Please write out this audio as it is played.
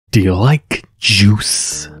Do you like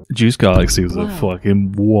juice? Juice Galaxy was a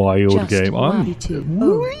fucking wild game.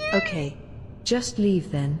 Okay, just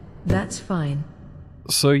leave then. That's fine.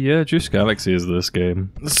 So yeah, Juice Galaxy is this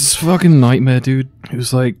game. This is fucking nightmare, dude. It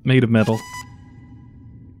was like made of metal.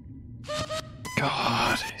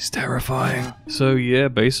 God, it's terrifying. So yeah,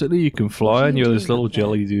 basically you can fly and you're this little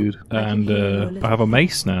jelly dude. And I have a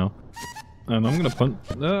mace now. And I'm gonna punch...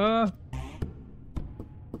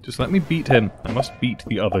 Just let me beat him. I must beat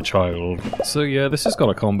the other child. So yeah, this has got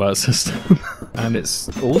a combat system. And it's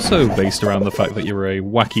also based around the fact that you're a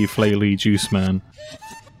wacky, flaily juice man.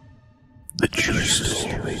 The juice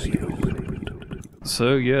store may be opened.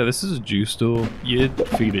 So yeah, this is a juice store. You'd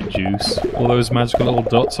feed it juice. All those magical little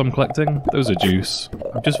dots I'm collecting, those are juice.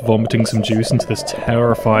 I'm just vomiting some juice into this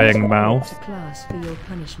terrifying mouth. Class for your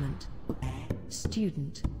punishment.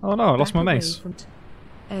 Student. Oh no, I lost my mace.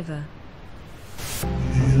 Ever.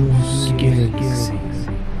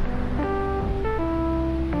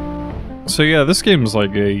 So yeah, this game's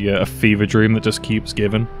like a fever dream that just keeps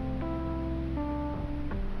giving.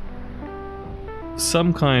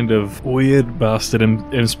 Some kind of weird bastard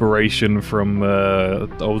inspiration from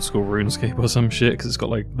old school RuneScape or some shit, because it's got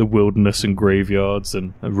like the wilderness and graveyards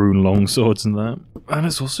and rune longswords and that. And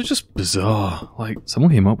it's also just bizarre. Like,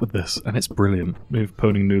 someone came up with this, and it's brilliant, with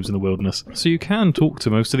poning noobs in the wilderness. So you can talk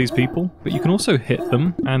to most of these people, but you can also hit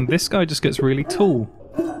them, and this guy just gets really tall.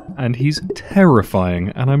 And he's terrifying,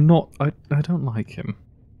 and I don't like him.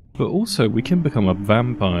 But also, we can become a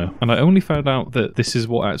vampire. And I only found out that this is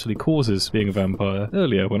what actually causes being a vampire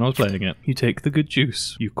earlier when I was playing it. You take the good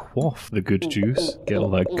juice, you quaff the good juice, get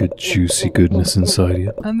all that good juicy goodness inside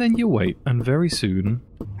you, and then you wait, and very soon,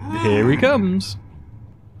 here he comes.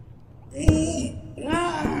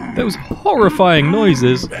 Those horrifying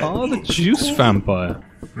noises are the juice vampire.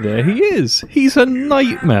 There he is. He's a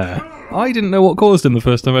nightmare. I didn't know what caused him the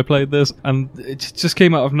first time I played this, and it just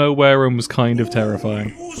came out of nowhere and was kind of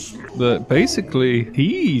terrifying. But basically,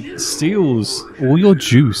 he steals all your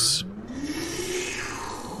juice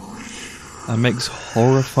and makes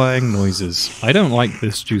horrifying noises. I don't like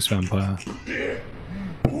this juice vampire.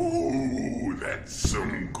 Ooh, that's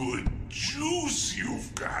some good juice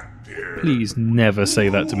you've got there. Please never say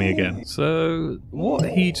that to me again. So, what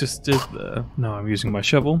he just did there, now I'm using my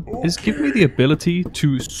shovel, is give me the ability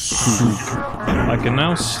to spook. I can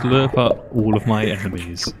now slurp up all of my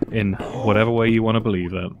enemies, in whatever way you want to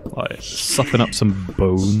believe it. Like, supping up some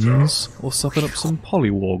bones, or supping up some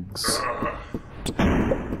polywogs.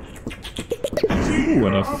 Ooh,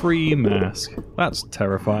 and a free mask. That's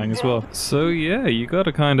terrifying as well. So yeah, you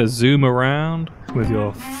gotta kinda zoom around with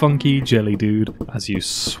your funky jelly dude as you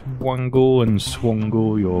swangle and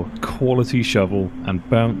swongle your quality shovel and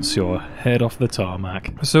bounce your head off the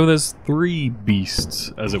tarmac. So there's 3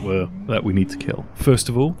 beasts, as it were, that we need to kill. First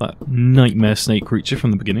of all, that nightmare snake creature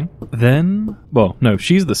from the beginning. Then, well, no,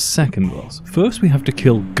 she's the second boss. First we have to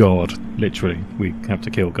kill God. Literally, we have to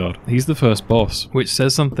kill God. He's the first boss, which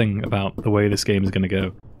says something about the way this game is going to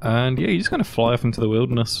go. And yeah, you just kind of fly off into the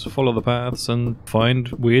wilderness, follow the paths, and find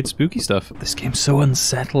weird spooky stuff. This game's so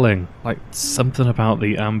unsettling. Like, something about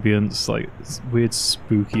the ambience, like, weird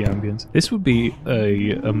spooky ambience. This would be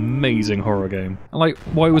a amazing horror game. Like,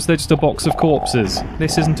 why was there just a box of corpses?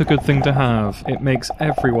 This isn't a good thing to have. It makes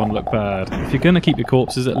everyone look bad. If you're gonna keep your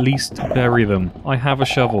corpses, at least bury them. I have a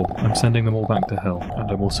shovel. I'm sending them all back to hell. And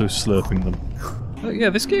I'm also slurping them.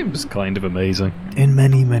 Yeah, this game is kind of amazing. In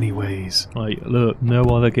many, many ways. Like, look, no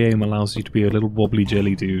other game allows you to be a little wobbly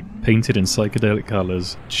jelly dude, painted in psychedelic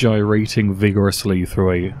colours, gyrating vigorously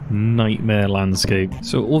through a nightmare landscape.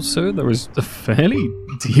 So also, there is a fairly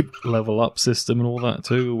deep level up system and all that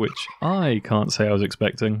too, which I can't say I was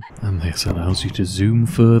expecting. And this allows you to zoom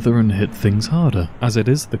further and hit things harder. As it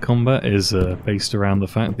is, the combat is based around the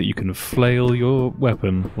fact that you can flail your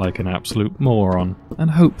weapon like an absolute moron,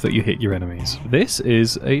 and hope that you hit your enemies. This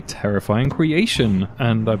is a terrifying creation,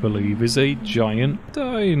 and I believe is a giant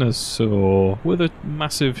dinosaur with a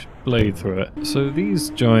massive blade through it. So these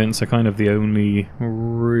giants are kind of the only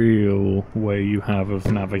real way you have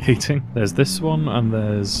of navigating. There's this one, and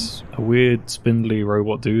there's a weird spindly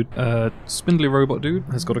robot dude. Spindly robot dude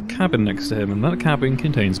has got a cabin next to him, and that cabin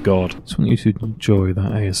contains God. I just want you to enjoy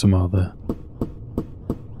that ASMR there,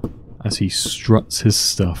 as he struts his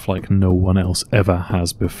stuff like no one else ever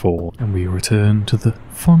has before. And we return to the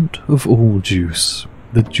font of all juice,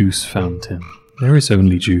 the juice fountain. There is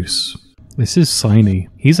only juice. This is Signy.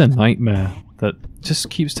 He's a nightmare that just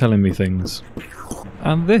keeps telling me things.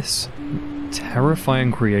 And this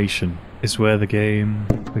terrifying creation is where the game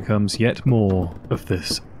becomes yet more of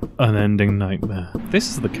this unending nightmare. This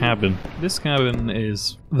is the cabin. This cabin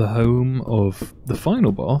is the home of the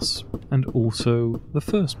final boss and also the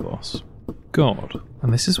first boss, God.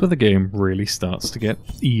 And this is where the game really starts to get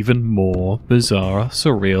even more bizarre,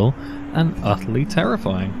 surreal, and utterly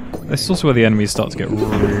terrifying. This is also where the enemies start to get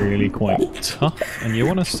really quite tough, and you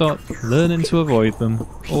want to start learning to avoid them,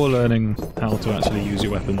 or learning how to actually use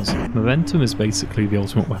your weapons. Momentum is basically the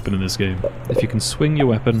ultimate weapon in this game. If you can swing your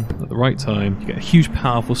weapon at the right time, you get a huge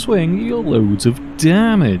powerful swing, you get loads of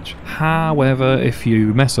damage. However, if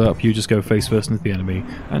you mess up, you just go face first into the enemy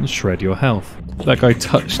and shred your health. That guy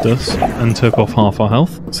touched us and took off half our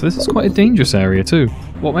health, so this is quite a dangerous area too.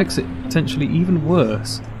 What makes it potentially even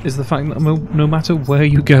worse is the fact that no matter where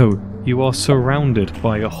you go, you are surrounded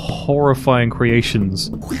by horrifying creations.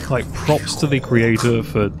 Like, props to the creator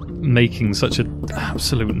for making such an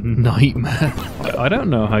absolute nightmare. I don't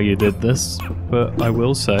know how you did this, but I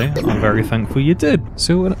will say I'm very thankful you did.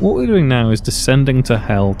 So what we're doing now is descending to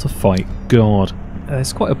hell to fight God.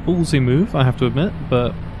 It's quite a ballsy move, I have to admit,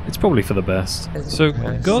 but it's probably for the best. So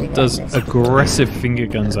God does aggressive finger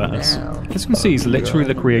guns at us. As you can see, he's literally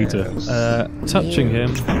the creator. Touching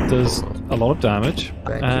him does a lot of damage,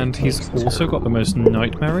 and he's also got the most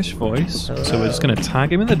nightmarish voice. So we're just going to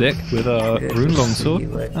tag him in the dick with our rune longsword,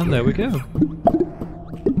 and there we go.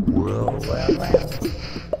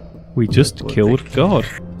 We just killed God.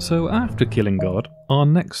 So after killing God, our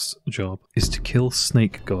next job is to kill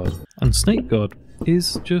Snake God. And Snake God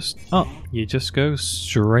is just up. You just go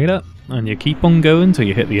straight up and you keep on going till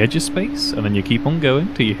you hit the edge of space, and then you keep on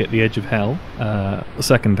going till you hit the edge of hell, the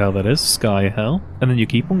second hell that is, sky hell, and then you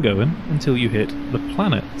keep on going until you hit the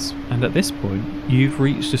planets. And at this point you've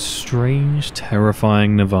reached a strange,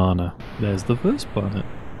 terrifying nirvana. There's the first planet.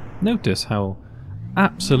 Notice how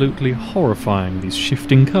absolutely horrifying these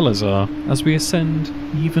shifting colours are as we ascend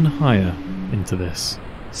even higher into this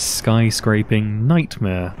skyscraping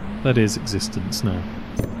nightmare that is existence now.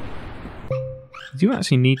 You do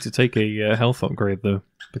actually need to take a health upgrade though,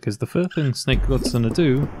 because the first thing Snake God's gonna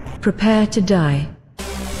do... Prepare to die.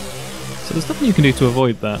 So there's nothing you can do to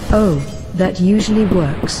avoid that. Oh, that usually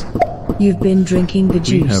works. You've been drinking the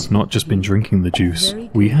juice. We have not just been drinking the juice,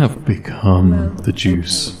 we have become the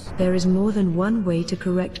juice. There is more than one way to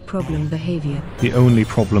correct problem behavior. The only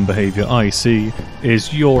problem behavior I see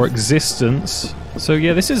is your existence. So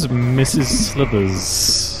yeah, this is Mrs.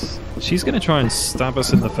 Slithers. She's going to try and stab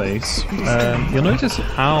us in the face. You'll notice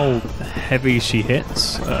how heavy she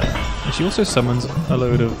hits. And she also summons a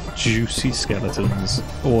load of juicy skeletons,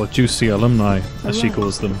 or juicy alumni, as she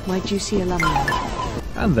calls them. My juicy alumni.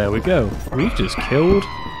 And there we go. We've just killed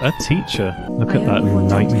a teacher. Look at that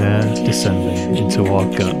nightmare descending into our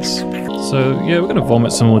guts. So yeah, we're going to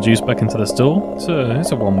vomit some more juice back into this door.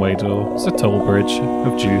 It's a one-way door. It's a toll bridge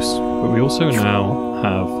of juice. But we also now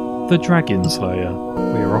have the Dragon Slayer.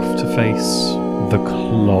 We are off to face the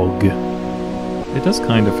Clog. It does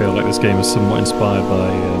kind of feel like this game is somewhat inspired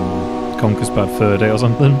by Conker's Bad Fur Day or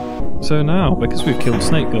something. So now, because we've killed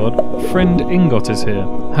Snake God, friend Ingot is here.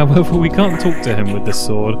 However, we can't talk to him with this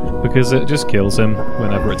sword, because it just kills him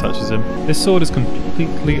whenever it touches him. This sword is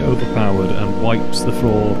completely overpowered and wipes the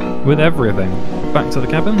floor with everything. Back to the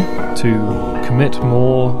cabin to commit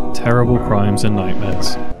more terrible crimes and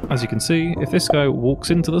nightmares. As you can see, if this guy walks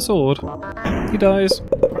into the sword, he dies.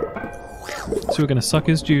 So we're going to suck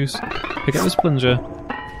his juice, pick up his plunger,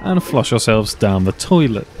 and flush ourselves down the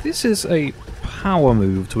toilet. This is a power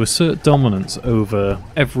move to assert dominance over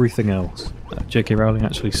everything else. J.K. Rowling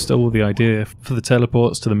actually stole the idea for the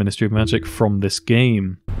teleports to the Ministry of Magic from this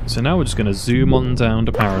game. So now we're just going to zoom on down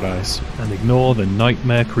to paradise and ignore the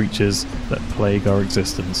nightmare creatures that plague our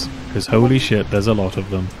existence. Because holy shit, there's a lot of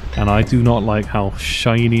them. And I do not like how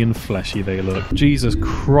shiny and fleshy they look. Jesus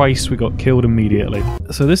Christ, we got killed immediately.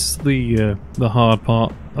 So this is the hard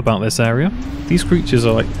part about this area. These creatures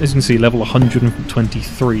are, like, as you can see, level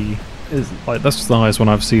 123. That's the highest one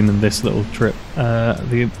I've seen in this little trip.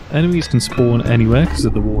 The enemies can spawn anywhere because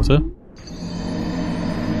of the water.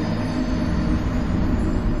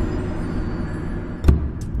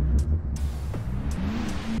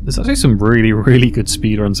 There's actually some really, really good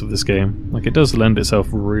speedruns of this game. Like, it does lend itself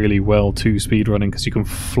really well to speedrunning because you can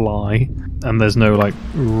fly, and there's no, like,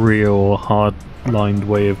 real hard-lined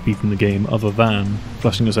way of beating the game other than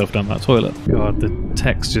flushing yourself down that toilet. God, the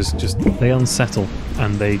textures just they unsettle,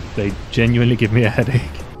 and they genuinely give me a headache.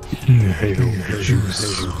 Inhale the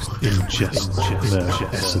juice, ingest their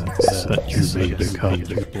essence, that you may become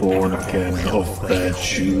born again of their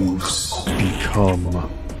juice. Become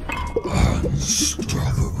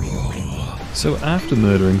unstoppable. So after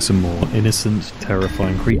murdering some more innocent,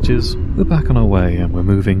 terrifying creatures, we're back on our way and we're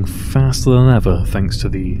moving faster than ever thanks to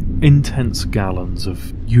the intense gallons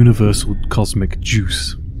of universal cosmic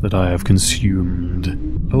juice that I have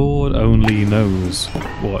consumed. Lord only knows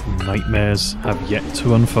what nightmares have yet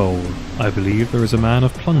to unfold. I believe there is a man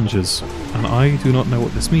of plungers, and I do not know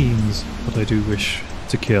what this means, but I do wish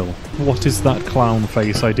to kill. What is that clown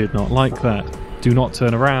face? I did not like that. Do not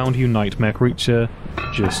turn around, you nightmare creature.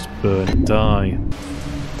 Just burn and die.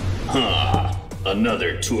 Huh.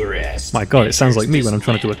 Another tourist. My god, it sounds like me when I'm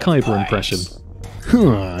trying to do a Kyber impression.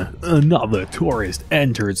 Huh. Another tourist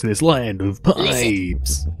enters this land of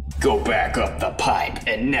pipes. Go back up the pipe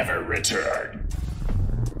and never return.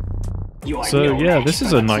 So yeah, this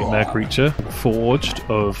is a nightmare creature, forged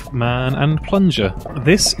of man and plunger.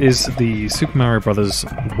 This is the Super Mario Bros.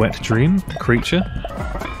 Wet Dream creature.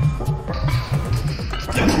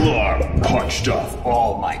 The claw punched off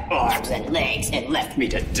all my arms and legs and left me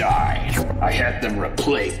to die. I had them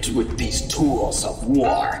replaced with these tools of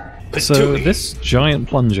war. So this giant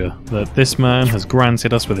plunger that this man has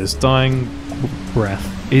granted us with his dying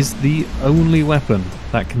breath is the only weapon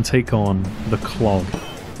that can take on the clog.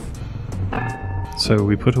 So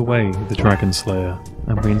we put away the Dragon Slayer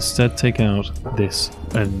and we instead take out this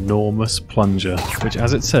enormous plunger, which,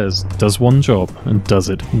 as it says, does one job and does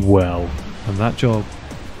it well. And that job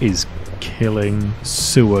is killing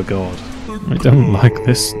Sewer God. I don't like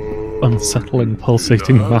this unsettling,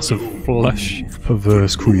 pulsating mass of flesh.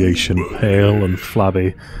 Perverse creation, pale and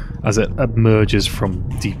flabby, as it emerges from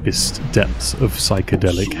deepest depths of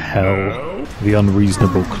psychedelic hell. The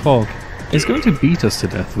unreasonable clog is going to beat us to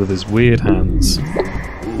death with his weird hands.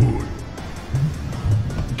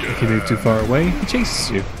 If you move too far away, he chases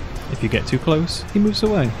you. If you get too close, he moves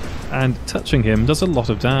away. And touching him does a lot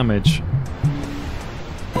of damage.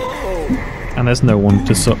 And there's no one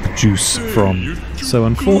to suck juice from. So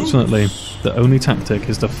unfortunately, the only tactic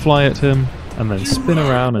is to fly at him and then spin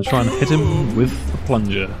around and try and hit him with a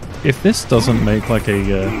plunger. If this doesn't make like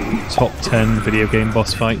a top 10 video game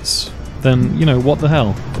boss fights, then, you know, what the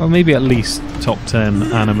hell? Or maybe at least top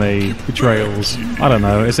 10 anime betrayals. I don't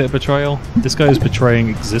know, is it a betrayal? This guy is betraying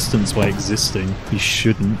existence by existing. He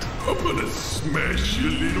shouldn't. I'm gonna smash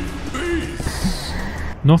your little face.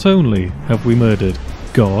 Not only have we murdered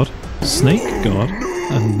God, Snake God,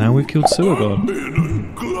 and now we've killed Sewer God.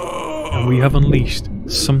 And we have unleashed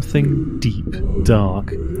something deep, dark,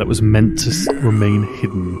 that was meant to remain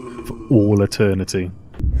hidden for all eternity.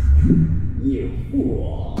 You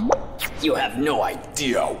fool. You have no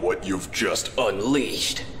idea what you've just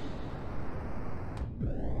unleashed.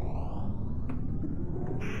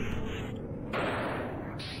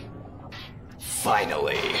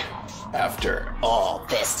 Finally, after all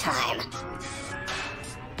this time.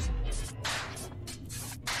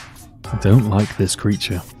 I don't like this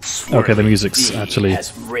creature. Okay, the music's actually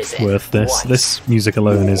worth this. This music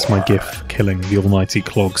alone is my gift for killing the almighty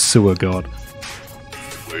clog Sewer God.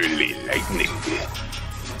 Early lightning.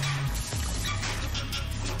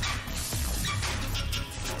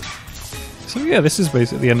 So yeah, this is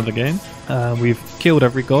basically the end of the game. We've killed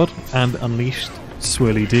every god and unleashed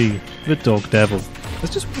Swirly D, the dog devil. There's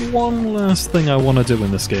just one last thing I want to do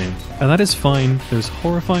in this game, and that is find those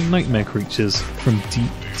horrifying nightmare creatures from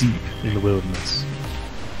deep, deep in the wilderness.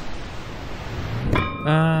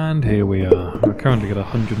 And here we are. We're currently at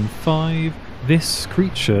 105. This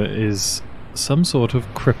creature is some sort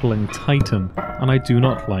of crippling titan, and I do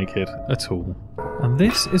not like it at all. And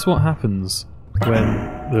this is what happens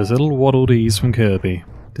when those little waddle dees from Kirby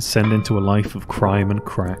descend into a life of crime and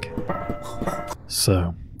crack.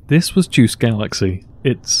 So, this was Juice Galaxy.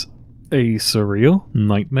 It's a surreal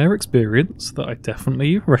nightmare experience that I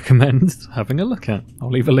definitely recommend having a look at. I'll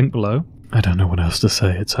leave a link below. I don't know what else to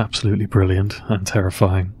say. It's absolutely brilliant and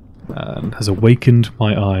terrifying and has awakened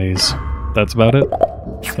my eyes. That's about it.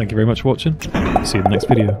 Thank you very much for watching. See you in the next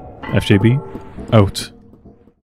video. FJB, out.